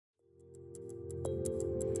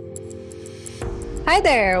Hi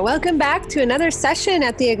there. Welcome back to another session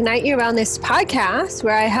at the Ignite Your Wellness podcast,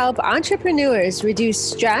 where I help entrepreneurs reduce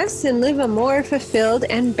stress and live a more fulfilled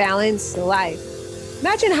and balanced life.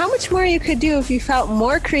 Imagine how much more you could do if you felt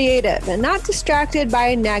more creative and not distracted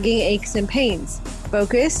by nagging aches and pains,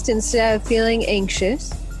 focused instead of feeling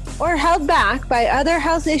anxious, or held back by other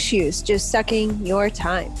health issues just sucking your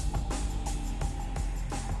time.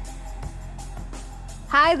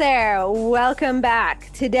 Hi there. Welcome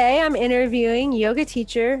back. Today I'm interviewing yoga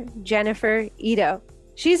teacher Jennifer Ito.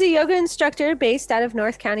 She's a yoga instructor based out of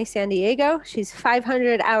North County, San Diego. She's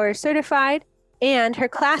 500 hours certified, and her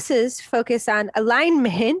classes focus on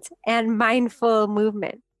alignment and mindful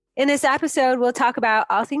movement. In this episode, we'll talk about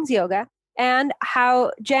all things yoga and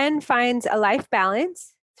how Jen finds a life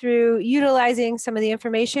balance through utilizing some of the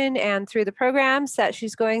information and through the programs that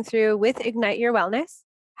she's going through with Ignite Your Wellness.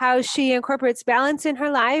 How she incorporates balance in her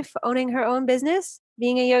life, owning her own business,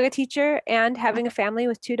 being a yoga teacher, and having a family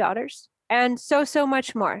with 2 daughters, and so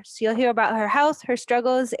much more. So you'll hear about her health, her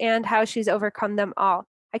struggles, and how she's overcome them all.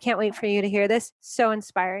 I can't wait for you to hear this. So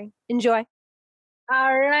inspiring. Enjoy.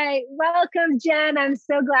 All right. Welcome, Jen. I'm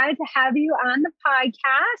so glad to have you on the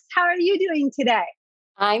podcast. How are you doing today?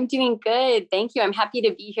 I'm doing good. Thank you. I'm happy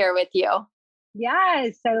to be here with you.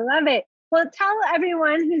 Yes, I love it. Well, tell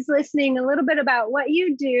everyone who's listening a little bit about what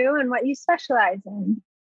you do and what you specialize in.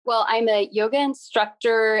 Well, I'm a yoga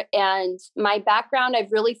instructor, and my background,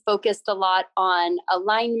 I've really focused a lot on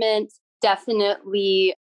alignment,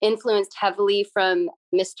 definitely influenced heavily from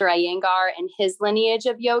Mr. Iyengar and his lineage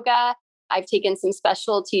of yoga. I've taken some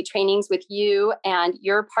specialty trainings with you and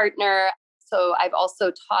your partner. So I've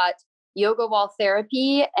also taught yoga wall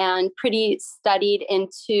therapy and pretty studied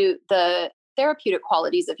into the therapeutic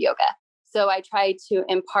qualities of yoga. So I try to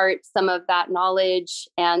impart some of that knowledge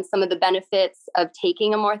and some of the benefits of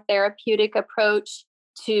taking a more therapeutic approach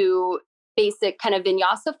to basic kind of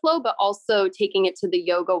vinyasa flow, but also taking it to the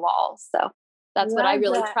yoga wall. So that's what I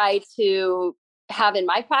really try to have in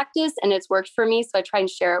my practice, and it's worked for me. So I try and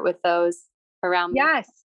share it with those around me. Yes.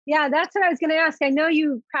 Yeah, that's what I was going to ask. I know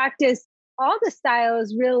you practice all the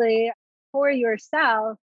styles really for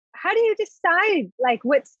yourself. How do you decide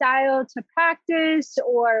what style to practice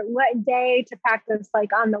or what day to practice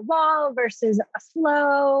on the wall versus a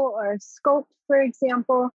flow or a sculpt, for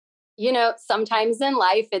example? You know, sometimes in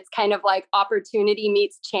life, it's kind of like opportunity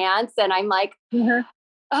meets chance. And I'm like,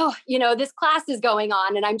 oh, this class is going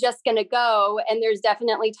on and I'm just going to go. And there's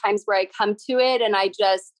definitely times where I come to it and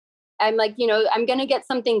I'm like, I'm going to get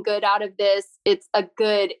something good out of this. It's a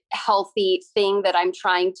good, healthy thing that I'm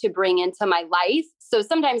trying to bring into my life. So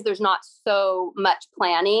sometimes there's not so much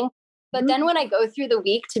planning. But then when I go through the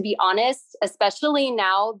week, to be honest, especially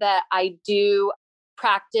now that I do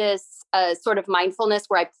practice a sort of mindfulness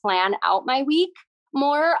where I plan out my week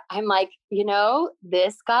more, I'm like,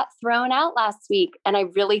 this got thrown out last week and I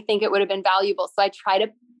really think it would have been valuable. So I try to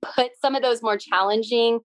put some of those more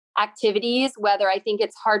challenging activities, whether I think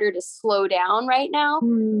it's harder to slow down right now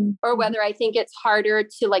or whether I think it's harder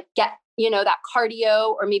to get, that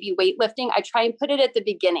cardio or maybe weightlifting, I try and put it at the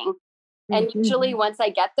beginning. And usually once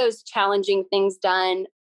I get those challenging things done,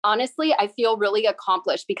 honestly, I feel really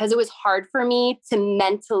accomplished because it was hard for me to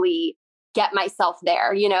mentally get myself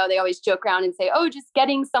there. They always joke around and say, oh, just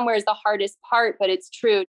getting somewhere is the hardest part, but it's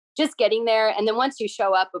true. Just getting there. And then once you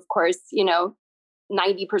show up, of course, 90%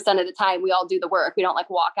 of the time we all do the work. We don't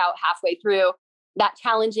walk out halfway through that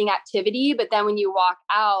challenging activity. But then when you walk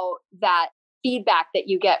out, that feedback that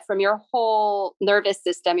you get from your whole nervous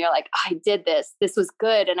system, you're like, I did this. This was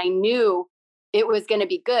good. And I knew it was going to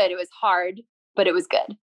be good. It was hard, but it was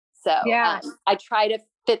good. So I try to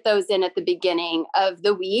fit those in at the beginning of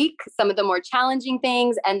the week, some of the more challenging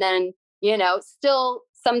things. And then, still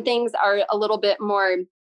some things are a little bit more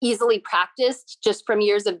easily practiced just from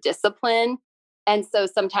years of discipline. And so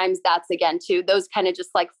sometimes that's again too, those kind of just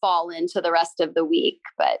fall into the rest of the week,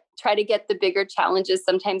 but try to get the bigger challenges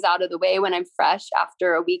sometimes out of the way when I'm fresh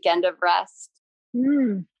after a weekend of rest.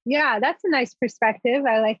 Yeah, that's a nice perspective.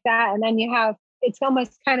 I like that. And then it's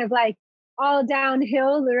almost kind of all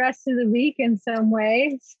downhill the rest of the week in some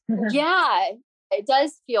ways. Yeah, it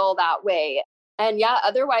does feel that way. And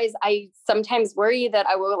otherwise I sometimes worry that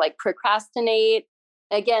I will procrastinate.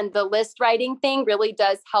 Again, the list writing thing really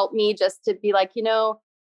does help me just to be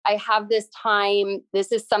I have this time.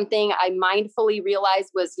 This is something I mindfully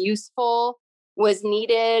realized was useful, was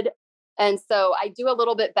needed. And so I do a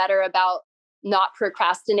little bit better about not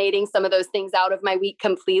procrastinating some of those things out of my week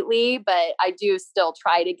completely, but I do still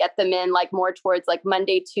try to get them in more towards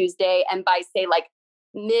Monday, Tuesday, and by say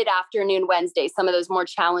mid-afternoon Wednesday, some of those more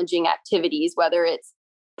challenging activities, whether it's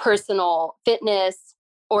personal fitness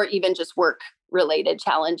or even just work related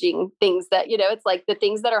challenging things that, it's like the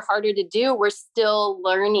things that are harder to do, we're still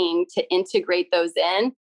learning to integrate those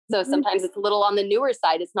in. So sometimes it's a little on the newer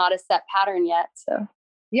side. It's not a set pattern yet. So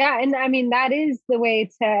yeah. And I mean, that is the way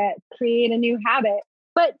to create a new habit.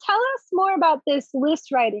 But tell us more about this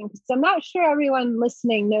list writing, because I'm not sure everyone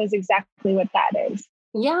listening knows exactly what that is.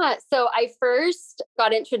 Yeah. So I first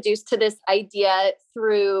got introduced to this idea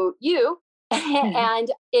through you.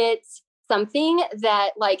 And it's something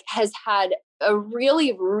that like has had a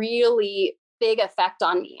really, really big effect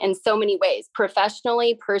on me in so many ways,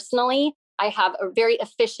 professionally, personally. I have a very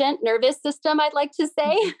efficient nervous system, I'd like to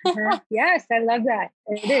say. Yes, I love that.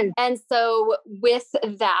 It is. And so with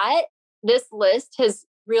that, this list has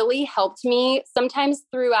really helped me sometimes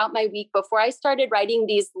throughout my week. Before I started writing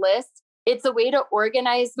these lists, it's a way to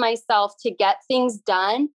organize myself to get things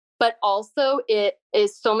done. But also it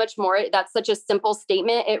is so much more. That's such a simple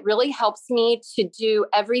statement. It really helps me to do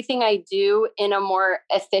everything I do in a more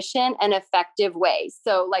efficient and effective way.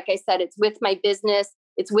 So like I said, it's with my business,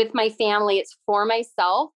 it's with my family, it's for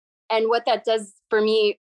myself. And what that does for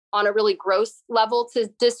me on a really gross level to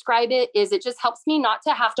describe it is it just helps me not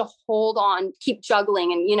to have to hold on, keep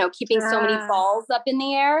juggling and, keeping so many balls up in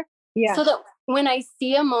the air. Yeah. So that when I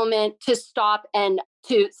see a moment to stop and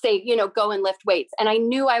to say, go and lift weights. And I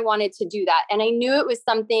knew I wanted to do that. And I knew it was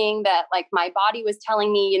something that like my body was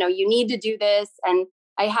telling me, you need to do this. And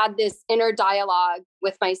I had this inner dialogue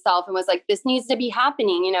with myself and was like, this needs to be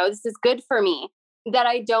happening. This is good for me, that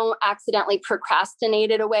I don't accidentally procrastinate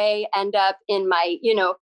it away, end up in my,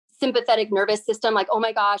 sympathetic nervous system, like, oh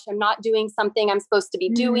my gosh, I'm not doing something I'm supposed to be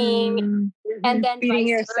doing. And then beating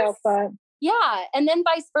yourself up. Yeah. And then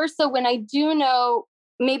vice versa, when I do know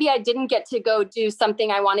maybe I didn't get to go do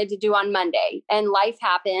something I wanted to do on Monday and life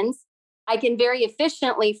happens, I can very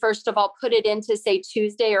efficiently, first of all, put it into say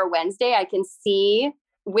Tuesday or Wednesday. I can see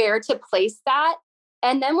where to place that.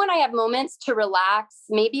 And then when I have moments to relax,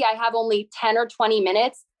 maybe I have only 10 or 20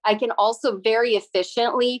 minutes, I can also very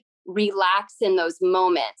efficiently relax in those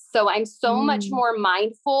moments. So I'm so much more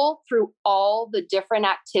mindful through all the different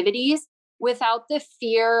activities without the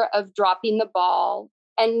fear of dropping the ball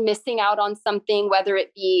and missing out on something, whether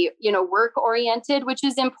it be, work oriented, which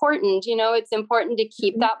is important. It's important to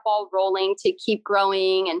keep that ball rolling, to keep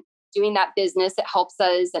growing and doing that business. It helps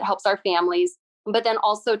us, it helps our families. But then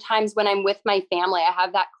also times when I'm with my family, I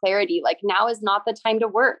have that clarity, like now is not the time to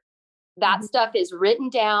work. That stuff is written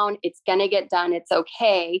down. It's going to get done. It's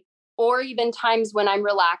okay. Or even times when I'm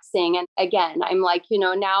relaxing. And again, I'm like,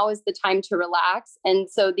 now is the time to relax. And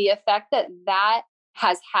so the effect that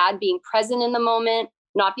has had being present in the moment,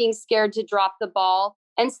 not being scared to drop the ball,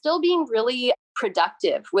 and still being really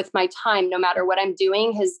productive with my time, no matter what I'm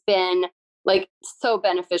doing, has been like so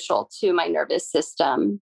beneficial to my nervous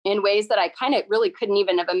system in ways that I kind of really couldn't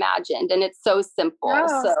even have imagined. And it's so simple.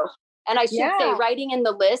 Oh. So, and I should say writing in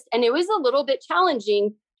the list, and it was a little bit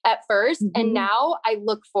challenging at first. And now I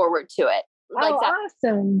look forward to it. Like that.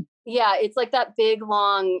 Awesome. Yeah. It's like that big,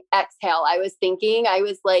 long exhale. I was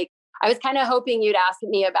kind of hoping you'd ask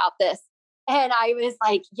me about this. And I was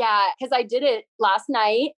like, yeah, because I did it last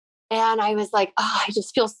night and I was like, oh, I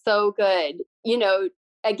just feel so good.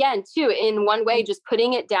 Again, too, in one way, just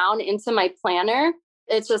putting it down into my planner.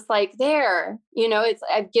 It's just like there,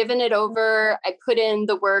 I've given it over. I put in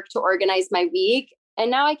the work to organize my week. And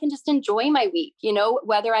now I can just enjoy my week,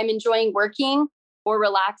 whether I'm enjoying working or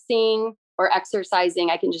relaxing or exercising,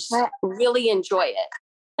 I can just really enjoy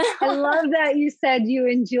it. I love that you said you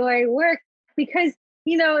enjoy work because,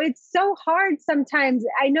 it's so hard sometimes.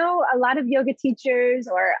 I know a lot of yoga teachers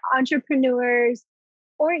or entrepreneurs,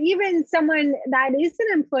 or even someone that is an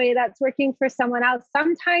employee that's working for someone else.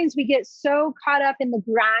 Sometimes we get so caught up in the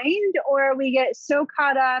grind, or we get so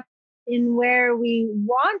caught up in where we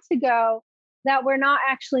want to go that we're not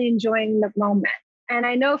actually enjoying the moment. And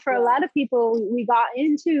I know for a lot of people, we got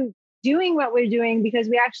into doing what we're doing because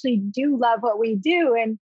we actually do love what we do.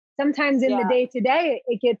 And sometimes in the day to day,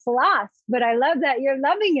 it gets lost. But I love that you're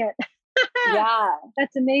loving it. Yeah.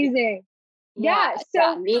 That's amazing. Yeah.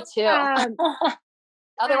 So me too.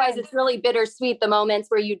 Otherwise, it's really bittersweet, the moments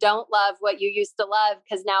where you don't love what you used to love,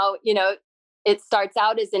 because now, it starts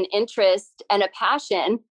out as an interest and a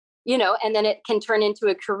passion, and then it can turn into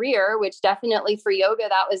a career, which definitely for yoga,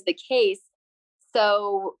 that was the case.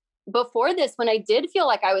 So before this, when I did feel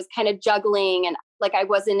like I was kind of juggling and like I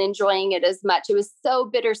wasn't enjoying it as much, it was so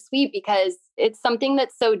bittersweet because it's something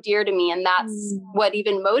that's so dear to me. And that's what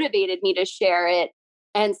even motivated me to share it.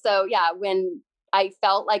 And so, when I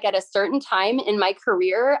felt like at a certain time in my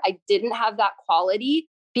career, I didn't have that quality,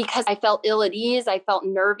 because I felt ill at ease. I felt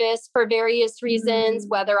nervous for various reasons,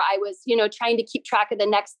 whether I was, trying to keep track of the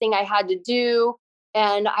next thing I had to do.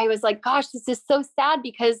 And I was like, gosh, this is so sad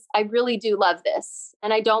because I really do love this.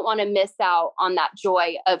 And I don't want to miss out on that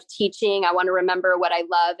joy of teaching. I want to remember what I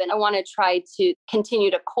love. And I want to try to continue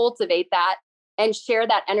to cultivate that and share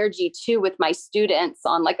that energy too with my students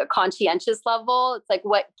on like a conscientious level. It's like,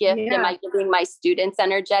 what gift am I giving my students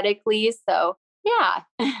energetically? So yeah.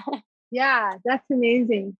 Yeah, that's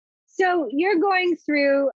amazing. So you're going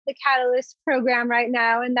through the Catalyst program right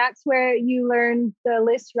now, and that's where you learn the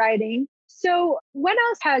list writing. So what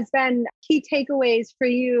else has been key takeaways for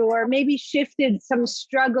you, or maybe shifted some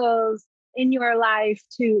struggles in your life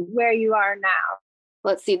to where you are now?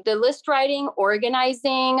 Let's see, the list writing,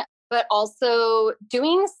 organizing, but also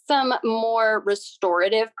doing some more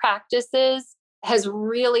restorative practices has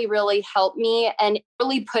really, really helped me and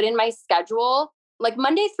really put in my schedule, like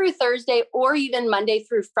Monday through Thursday, or even Monday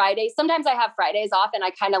through Friday. Sometimes I have Fridays off and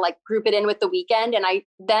I kind of like group it in with the weekend. And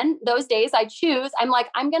then those days I choose, I'm like,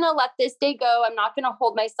 I'm going to let this day go. I'm not going to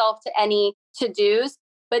hold myself to any to-dos,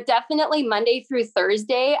 but definitely Monday through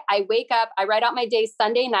Thursday, I wake up, I write out my day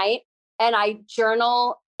Sunday night, and I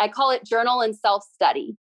journal. I call it journal and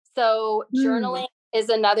self-study. So journaling is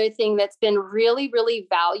another thing that's been really, really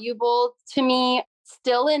valuable to me.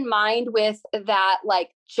 Still in mind with that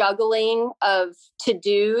like juggling of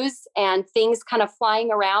to-dos and things kind of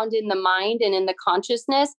flying around in the mind and in the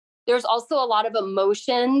consciousness. There's also a lot of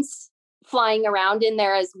emotions flying around in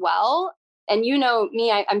there as well. And you know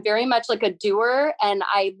me, I'm very much like a doer, and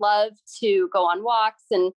I love to go on walks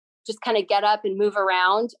and just kind of get up and move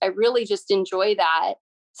around. I really just enjoy that.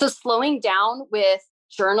 So slowing down with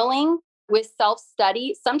journaling, with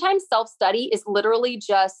self-study, sometimes self-study is literally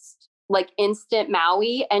just like instant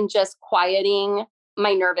Maui and just quieting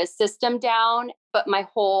my nervous system down, but my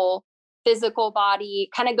whole physical body,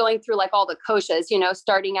 kind of going through like all the koshas,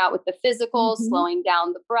 starting out with the physical, slowing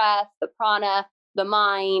down the breath, the prana, the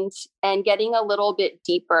mind, and getting a little bit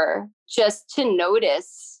deeper just to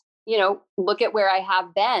notice, look at where I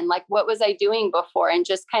have been, like what was I doing before, and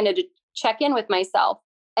just kind of to check in with myself.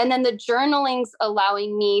 And then the journaling's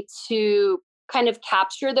allowing me to kind of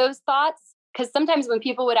capture those thoughts. Because sometimes when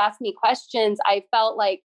people would ask me questions, I felt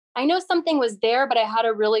like I know something was there, but I had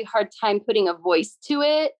a really hard time putting a voice to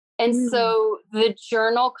it. And so the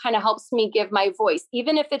journal kind of helps me give my voice,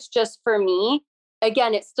 even if it's just for me.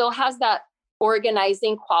 Again, it still has that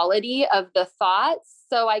organizing quality of the thoughts.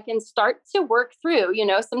 So I can start to work through,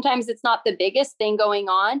 sometimes it's not the biggest thing going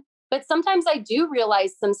on, but sometimes I do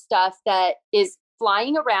realize some stuff that is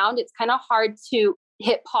flying around. It's kind of hard to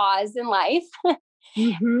hit pause in life.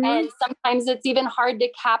 And sometimes it's even hard to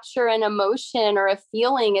capture an emotion or a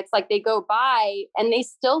feeling. It's like they go by and they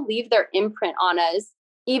still leave their imprint on us,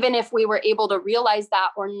 even if we were able to realize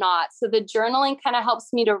that or not. So the journaling kind of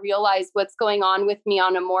helps me to realize what's going on with me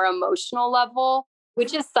on a more emotional level,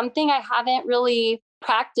 which is something I haven't really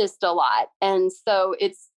practiced a lot. And so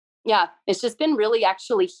it's just been really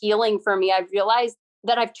actually healing for me. I've realized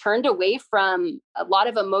that I've turned away from a lot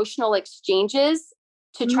of emotional exchanges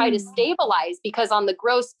to try to stabilize, because on the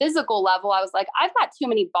gross physical level, I was like, I've got too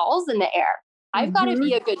many balls in the air. I've got to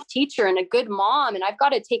be a good teacher and a good mom, and I've got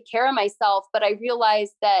to take care of myself. But I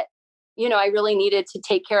realized that, I really needed to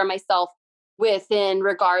take care of myself within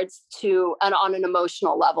regards to on an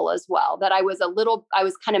emotional level as well, that I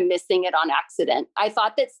was kind of missing it on accident. I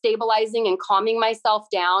thought that stabilizing and calming myself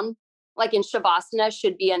down, like in Shavasana,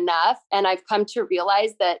 should be enough. And I've come to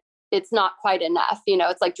realize that it's not quite enough.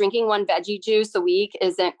 It's like drinking one veggie juice a week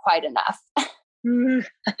isn't quite enough.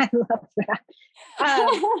 I love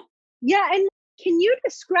that. Yeah. And can you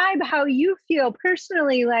describe how you feel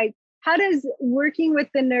personally? Like, how does working with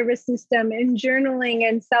the nervous system and journaling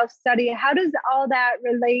and self-study, how does all that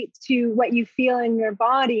relate to what you feel in your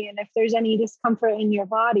body, and if there's any discomfort in your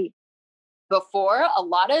body? Before, a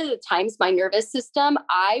lot of the times my nervous system,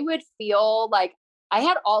 I would feel like I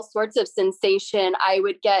had all sorts of sensation. I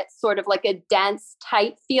would get sort of like a dense,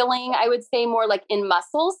 tight feeling, I would say more like in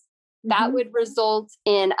muscles. That would result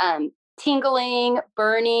in tingling,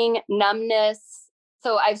 burning, numbness.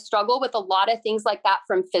 So I've struggled with a lot of things like that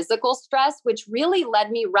from physical stress, which really led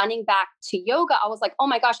me running back to yoga. I was like, oh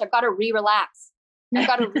my gosh, I've got to re-relax. I've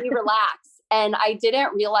got to re-relax. And I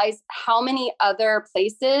didn't realize how many other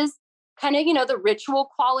places, kind of, the ritual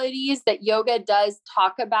qualities that yoga does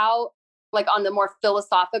talk about, like on the more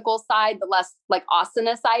philosophical side, the less like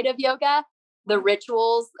asana side of yoga, the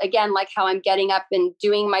rituals, again, like how I'm getting up and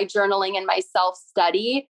doing my journaling and my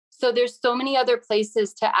self-study. So there's so many other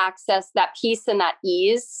places to access that peace and that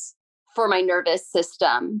ease for my nervous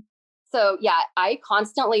system. So yeah, I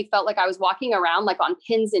constantly felt like I was walking around like on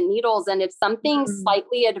pins and needles. And if something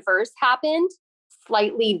slightly adverse happened,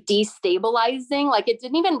 slightly destabilizing, like it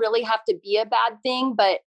didn't even really have to be a bad thing,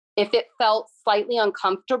 but if it felt slightly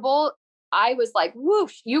uncomfortable, I was like,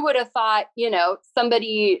 whoosh, you would have thought,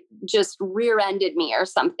 somebody just rear-ended me or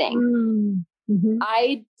something. Mm-hmm.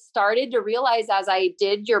 I started to realize as I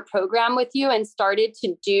did your program with you and started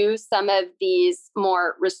to do some of these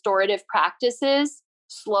more restorative practices,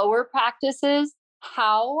 slower practices,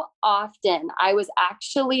 how often I was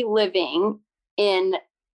actually living in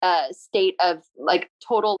a state of like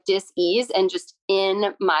total dis-ease and just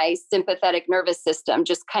in my sympathetic nervous system,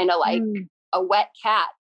 just kind of like a wet cat.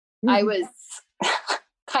 I was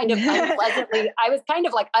I was kind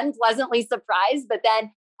of like unpleasantly surprised, but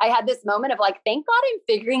then I had this moment of like, thank God I'm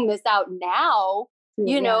figuring this out now,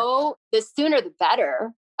 the sooner the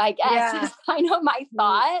better, I guess is kind of my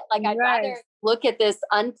thought. Like, I'd rather look at this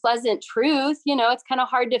unpleasant truth, it's kind of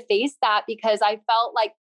hard to face that because I felt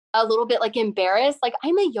like a little bit like embarrassed. Like,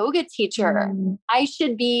 I'm a yoga teacher. I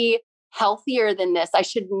should be healthier than this. I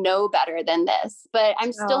should know better than this, but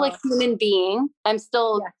I'm still a human being. I'm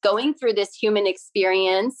still going through this human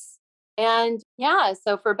experience. And yeah,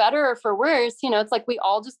 so for better or for worse, it's like we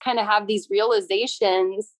all just kind of have these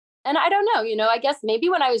realizations. And I don't know, I guess maybe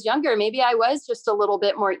when I was younger, maybe I was just a little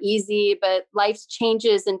bit more easy, but life's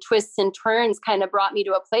changes and twists and turns kind of brought me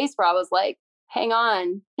to a place where I was like, hang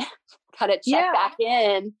on, gotta check back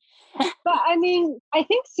in. But I mean, I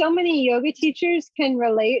think so many yoga teachers can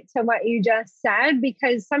relate to what you just said,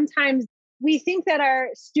 because sometimes we think that our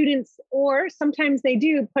students, or sometimes they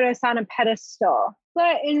do, put us on a pedestal.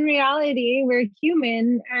 But in reality, we're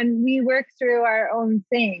human and we work through our own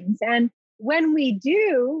things. And when we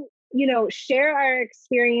do, share our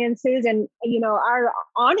experiences and, are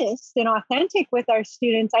honest and authentic with our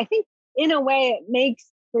students, I think in a way it makes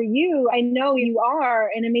for you, I know you are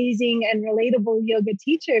an amazing and relatable yoga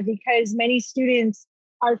teacher because many students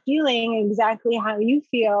are feeling exactly how you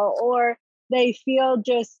feel, or they feel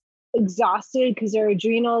just exhausted because their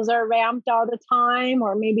adrenals are ramped all the time,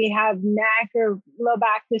 or maybe have neck or low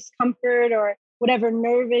back discomfort or whatever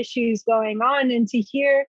nerve issues going on. And to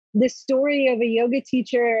hear the story of a yoga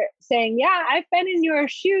teacher saying, yeah, I've been in your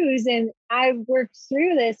shoes and I've worked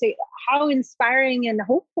through this, how inspiring and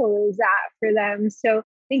hopeful is that for them? So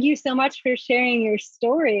thank you so much for sharing your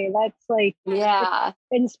story. That's like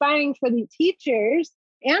inspiring for the teachers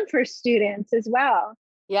and for students as well.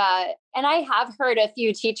 Yeah. And I have heard a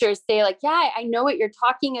few teachers say like, yeah, I know what you're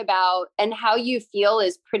talking about and how you feel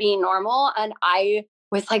is pretty normal. And I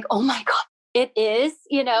was like, oh my God, it is,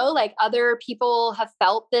 like other people have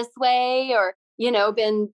felt this way or,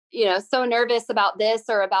 been, so nervous about this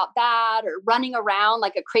or about that or running around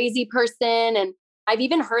like a crazy person. And I've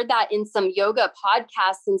even heard that in some yoga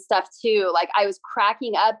podcasts and stuff too. Like I was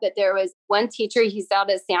cracking up that there was one teacher, he's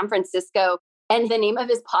out of San Francisco, and the name of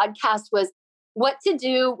his podcast was What to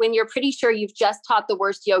Do When You're Pretty Sure You've Just Taught the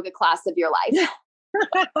Worst Yoga Class of Your Life.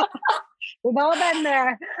 We've all been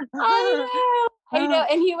there. I know.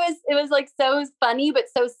 And it was like so funny, but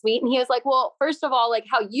so sweet. And he was like, well, first of all, like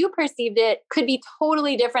how you perceived it could be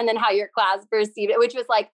totally different than how your class perceived it, which was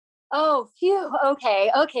like, oh, phew. Okay.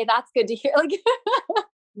 That's good to hear. Like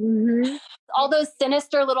all those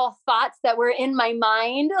sinister little thoughts that were in my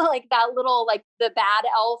mind, like that little, like the bad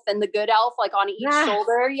elf and the good elf, like on each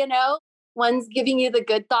shoulder, one's giving you the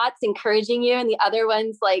good thoughts, encouraging you. And the other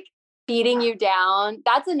one's like beating you down.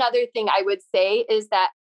 That's another thing I would say is that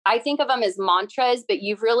I think of them as mantras, but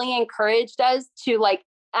you've really encouraged us to like,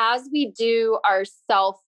 as we do our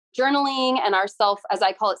self journaling and our self, as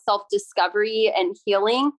I call it, self-discovery and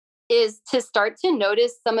healing, is to start to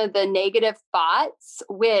notice some of the negative thoughts,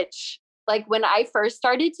 which like when I first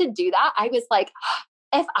started to do that, I was like,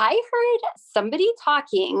 if I heard somebody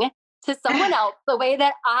talking to someone else the way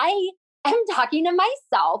that I am talking to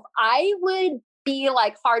myself, I would be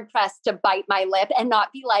like hard pressed to bite my lip and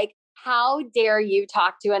not be like, how dare you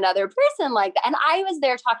talk to another person like that? And I was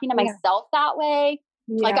there talking to myself that way.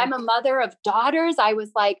 Yeah. Like I'm a mother of daughters. I was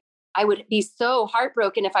like, I would be so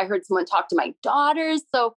heartbroken if I heard someone talk to my daughters.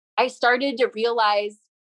 So I started to realize,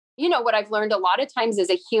 what I've learned a lot of times as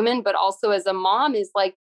a human, but also as a mom is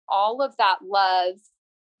like all of that love,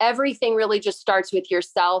 everything really just starts with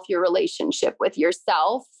yourself, your relationship with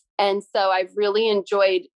yourself. And so I've really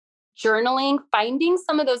enjoyed journaling, finding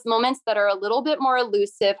some of those moments that are a little bit more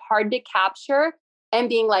elusive, hard to capture, and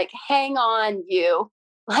being like, hang on, you,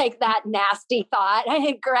 like that nasty thought.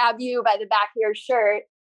 I grab you by the back of your shirt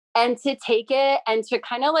and to take it and to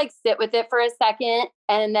kind of like sit with it for a second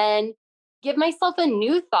and then give myself a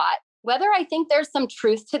new thought. Whether I think there's some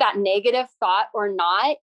truth to that negative thought or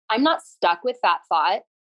not, I'm not stuck with that thought.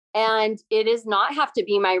 And it does not have to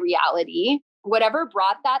be my reality. Whatever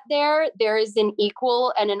brought that there is an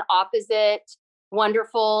equal and an opposite,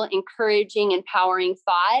 wonderful, encouraging, empowering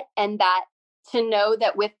thought. And that to know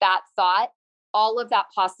that with that thought, all of that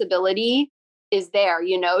possibility is there,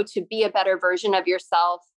 to be a better version of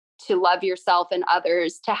yourself, to love yourself and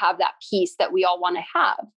others, to have that peace that we all want to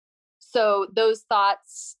have. So those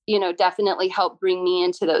thoughts, definitely help bring me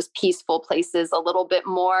into those peaceful places a little bit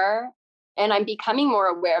more. And I'm becoming more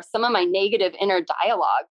aware of some of my negative inner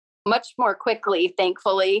dialogue much more quickly,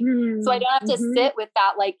 thankfully. So I don't have to sit with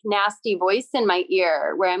that like nasty voice in my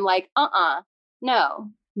ear where I'm like, no,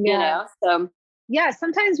 so. Yeah,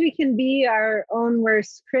 sometimes we can be our own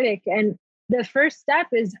worst critic. And the first step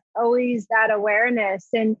is always that awareness.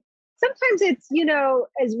 And sometimes it's,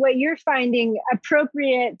 as what you're finding,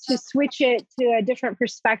 appropriate to switch it to a different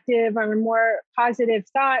perspective or a more positive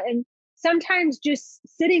thought. And sometimes just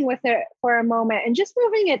sitting with it for a moment and just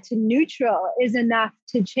moving it to neutral is enough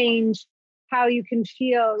to change how you can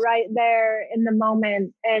feel right there in the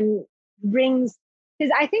moment, and because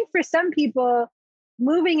I think for some people,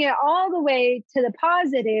 moving it all the way to the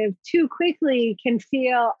positive too quickly can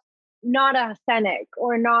feel not authentic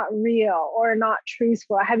or not real or not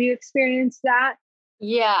truthful. Have you experienced that?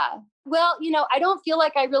 Yeah. Well, I don't feel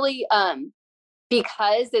like I really,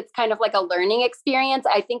 because it's kind of like a learning experience.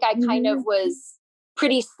 I think I kind of was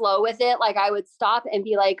pretty slow with it. Like I would stop and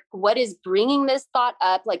be like, what is bringing this thought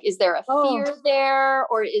up? Like, is there a fear there?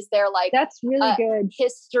 Or is there like that's really good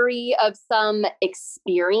history of some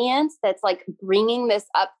experience that's like bringing this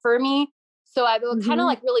up for me? So I would kind of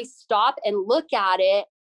like really stop and look at it.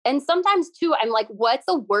 And sometimes too, I'm like, what's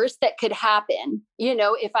the worst that could happen?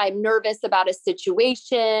 If I'm nervous about a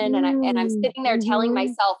situation and I'm sitting there telling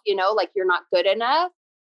myself, like you're not good enough,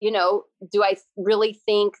 do I really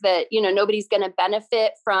think that, nobody's going to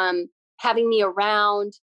benefit from having me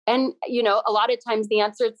around? And, a lot of times the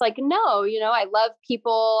answer, it's like, no, I love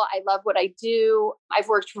people. I love what I do. I've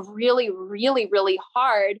worked really, really, really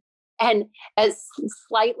hard. And as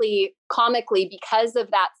slightly comically, because of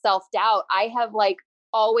that self-doubt, I have like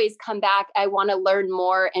always come back. I want to learn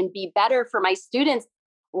more and be better for my students,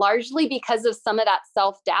 largely because of some of that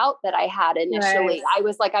self-doubt that I had initially. Right. I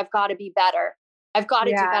was like, I've got to be better. I've got to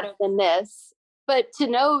do better than this. But to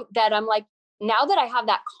know that I'm like, now that I have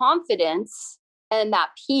that confidence and that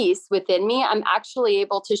peace within me, I'm actually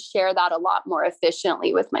able to share that a lot more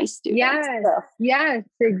efficiently with my students. Yes,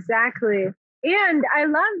 exactly. And I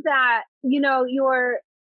love that, your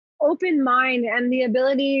open mind and the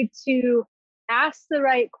ability to ask the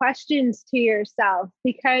right questions to yourself,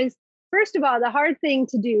 because first of all, the hard thing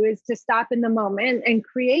to do is to stop in the moment and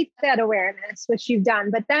create that awareness, which you've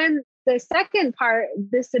done. But then the second part,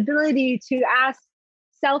 this ability to ask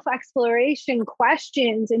self-exploration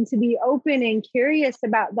questions and to be open and curious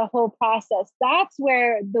about the whole process, that's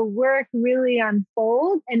where the work really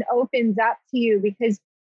unfolds and opens up to you, because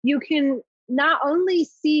you can not only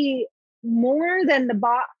see more than the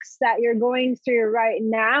box that you're going through right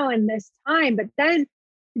now in this time, but then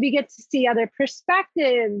we get to see other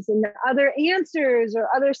perspectives and other answers or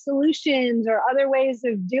other solutions or other ways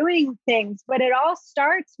of doing things. But it all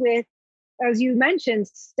starts with, as you mentioned,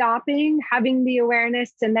 stopping, having the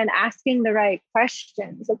awareness, and then asking the right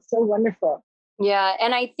questions. It's so wonderful. Yeah.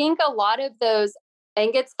 And I think a lot of those, I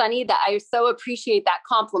think it's funny that I so appreciate that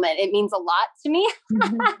compliment. It means a lot to me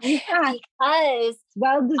because I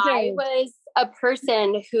was a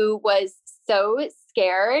person who was so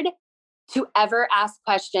scared to ever ask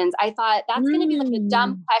questions. I thought that's going to be like a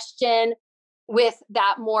dumb question with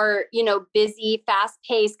that more, busy, fast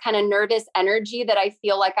paced, kind of nervous energy that I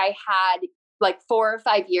feel like I had like 4 or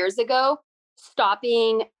 5 years ago.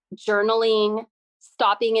 Stopping, journaling,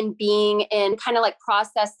 stopping and being in kind of like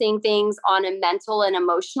processing things on a mental and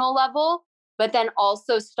emotional level, but then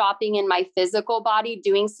also stopping in my physical body,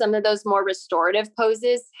 doing some of those more restorative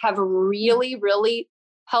poses have really, really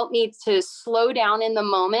helped me to slow down in the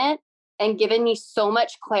moment and given me so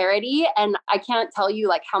much clarity. And I can't tell you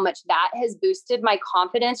like how much that has boosted my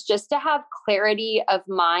confidence, just to have clarity of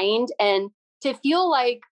mind and to feel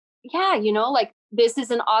like, like this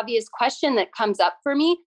is an obvious question that comes up for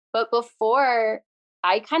me. But before,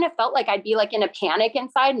 I kind of felt like I'd be like in a panic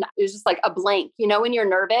inside, and it was just like a blank, when you're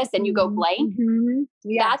nervous and you go blank.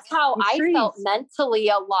 That's how I felt mentally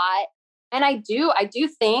a lot. And I do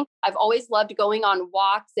think I've always loved going on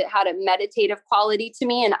walks. It had a meditative quality to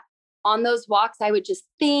me. And on those walks, I would just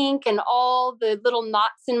think, and all the little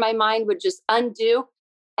knots in my mind would just undo.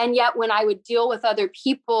 And yet when I would deal with other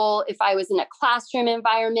people, if I was in a classroom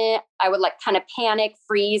environment, I would like kind of panic,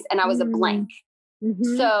 freeze, and I was a blank.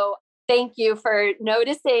 So thank you for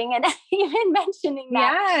noticing and even mentioning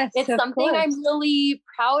that. Yes, it's something course. I'm really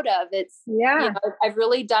proud of. It's, I've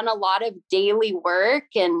really done a lot of daily work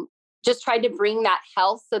and just tried to bring that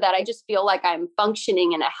health so that I just feel like I'm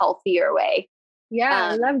functioning in a healthier way. Yeah,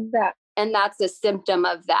 I love that. And that's a symptom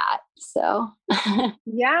of that. So,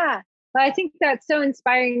 yeah. Well, I think that's so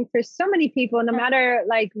inspiring for so many people, no matter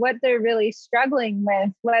like what they're really struggling with,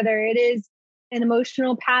 whether it is an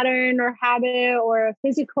emotional pattern or habit or a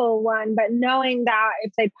physical one, but knowing that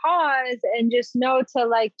if they pause and just know to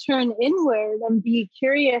like turn inward and be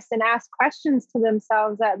curious and ask questions to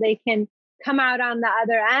themselves, that they can come out on the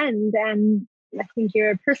other end. And I think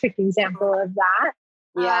you're a perfect example of that.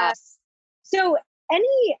 Yes. So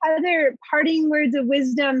any other parting words of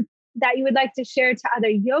wisdom that you would like to share to other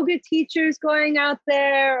yoga teachers going out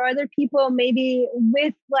there, or other people maybe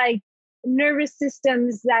with like nervous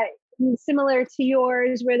systems that similar to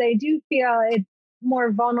yours, where they do feel it's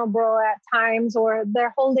more vulnerable at times, or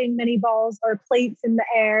they're holding many balls or plates in the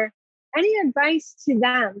air? Any advice to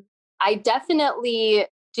them? I definitely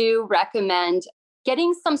do recommend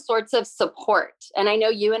getting some sorts of support. And I know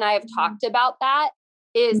you and I have talked about that,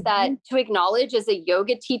 is that to acknowledge as a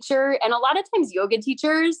yoga teacher, and a lot of times yoga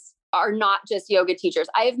teachers are not just yoga teachers.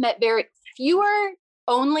 I have met very fewer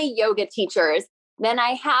only yoga teachers than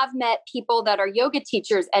I have met people that are yoga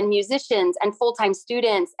teachers and musicians and full-time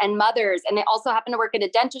students and mothers. And they also happen to work at a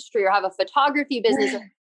dentistry or have a photography business,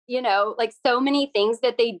 like so many things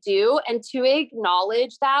that they do. And to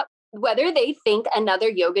acknowledge that, whether they think another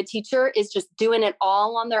yoga teacher is just doing it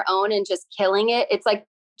all on their own and just killing it, it's like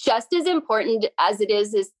just as important as it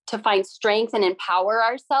is to find strength and empower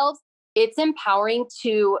ourselves. It's empowering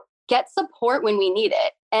to get support when we need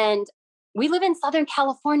it. And we live in Southern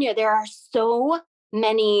California. There are so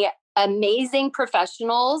many amazing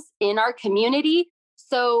professionals in our community.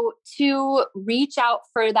 So to reach out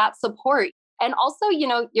for that support. And also,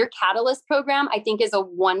 your Catalyst program, I think, is a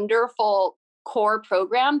wonderful core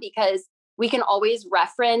program, because we can always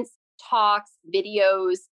reference talks,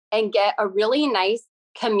 videos, and get a really nice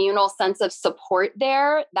communal sense of support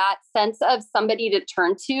there, that sense of somebody to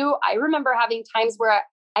turn to. I remember having times where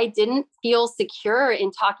I didn't feel secure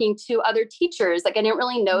in talking to other teachers. Like I didn't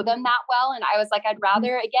really know them that well. And I was like, I'd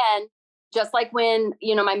rather, again, just like when,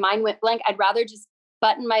 my mind went blank, I'd rather just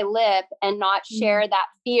button my lip and not share that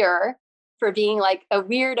fear for being like a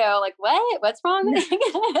weirdo. Like, what's wrong with me?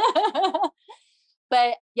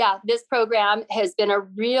 But yeah, this program has been a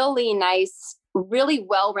really nice, really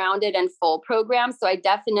well-rounded and full program. So I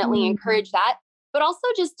definitely encourage that, but also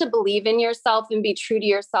just to believe in yourself and be true to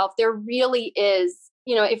yourself. There really is,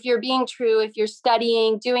 if you're being true, if you're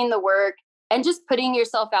studying, doing the work, and just putting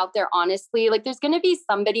yourself out there honestly, like there's going to be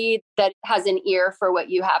somebody that has an ear for what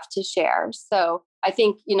you have to share. So I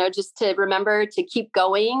think, just to remember to keep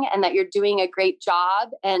going and that you're doing a great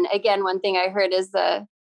job. And again, one thing I heard is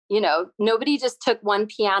nobody just took one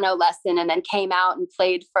piano lesson and then came out and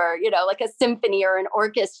played for, like a symphony or an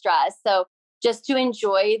orchestra. So just to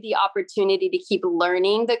enjoy the opportunity to keep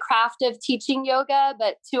learning the craft of teaching yoga,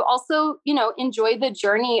 but to also, enjoy the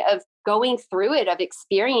journey of going through it, of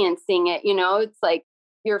experiencing it. It's like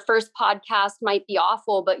your first podcast might be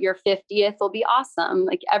awful, but your 50th will be awesome.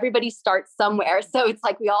 Like everybody starts somewhere. So it's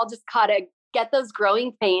like we all just gotta get those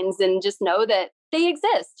growing pains and just know that they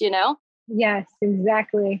exist, Yes,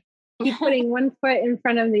 exactly. Keep putting one foot in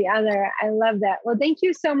front of the other. I love that. Well, thank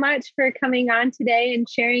you so much for coming on today and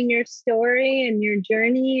sharing your story and your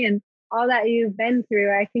journey and all that you've been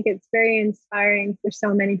through. I think it's very inspiring for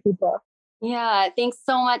so many people. Yeah, thanks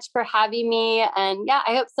so much for having me. And yeah,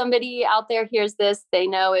 I hope somebody out there hears this. They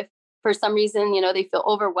know if for some reason, they feel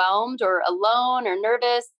overwhelmed or alone or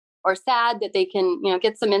nervous or sad, that they can,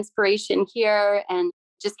 get some inspiration here and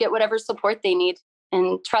just get whatever support they need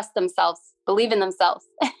and trust themselves, believe in themselves.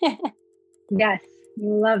 Yes,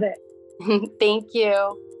 love it. Thank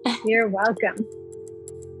you. You're welcome.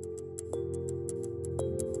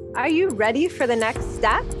 Are you ready for the next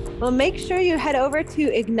step? Well, make sure you head over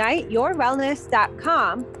to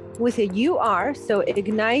igniteyourwellness.com with a UR, so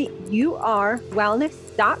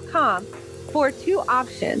igniteyourwellness.com for 2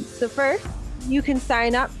 options. So first, you can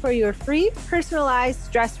sign up for your free personalized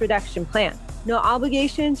stress reduction plan. No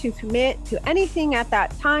obligation to commit to anything at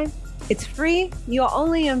that time. It's free. You'll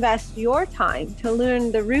only invest your time to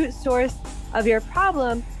learn the root source of your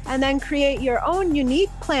problem and then create your own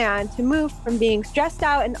unique plan to move from being stressed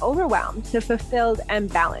out and overwhelmed to fulfilled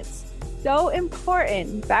and balanced. So important.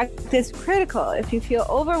 In fact, it's critical if you feel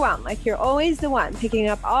overwhelmed, like you're always the one picking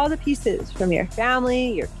up all the pieces from your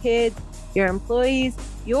family, your kids, your employees.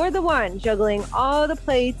 You're the one juggling all the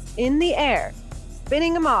plates in the air.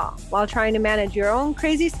 spinning them all while trying to manage your own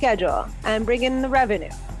crazy schedule and bring in the revenue.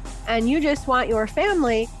 And you just want your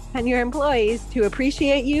family and your employees to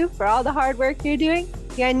appreciate you for all the hard work you're doing,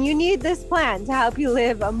 then you need this plan to help you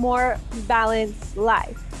live a more balanced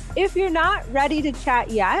life. If you're not ready to chat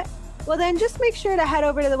yet, well then just make sure to head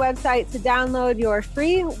over to the website to download your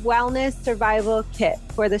free wellness survival kit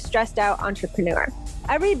for the stressed out entrepreneur.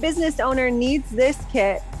 Every business owner needs this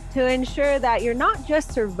kit to ensure that you're not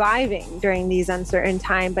just surviving during these uncertain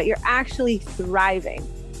times, but you're actually thriving.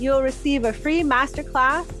 You'll receive a free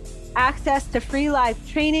masterclass, access to free live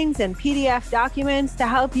trainings and PDF documents to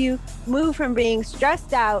help you move from being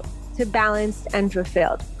stressed out to balanced and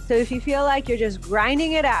fulfilled. So if you feel like you're just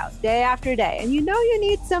grinding it out day after day, and you know you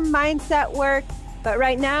need some mindset work, but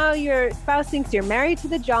right now your spouse thinks you're married to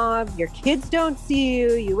the job, your kids don't see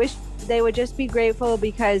you, you wish they would just be grateful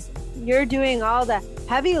because you're doing all the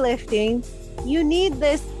heavy lifting, you need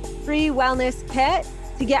this free wellness kit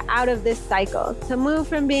to get out of this cycle, to move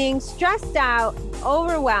from being stressed out,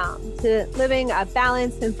 overwhelmed, to living a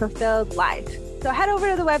balanced and fulfilled life. So head over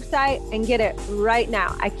to the website and get it right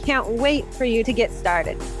now. I can't wait for you to get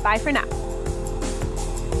started. Bye for now.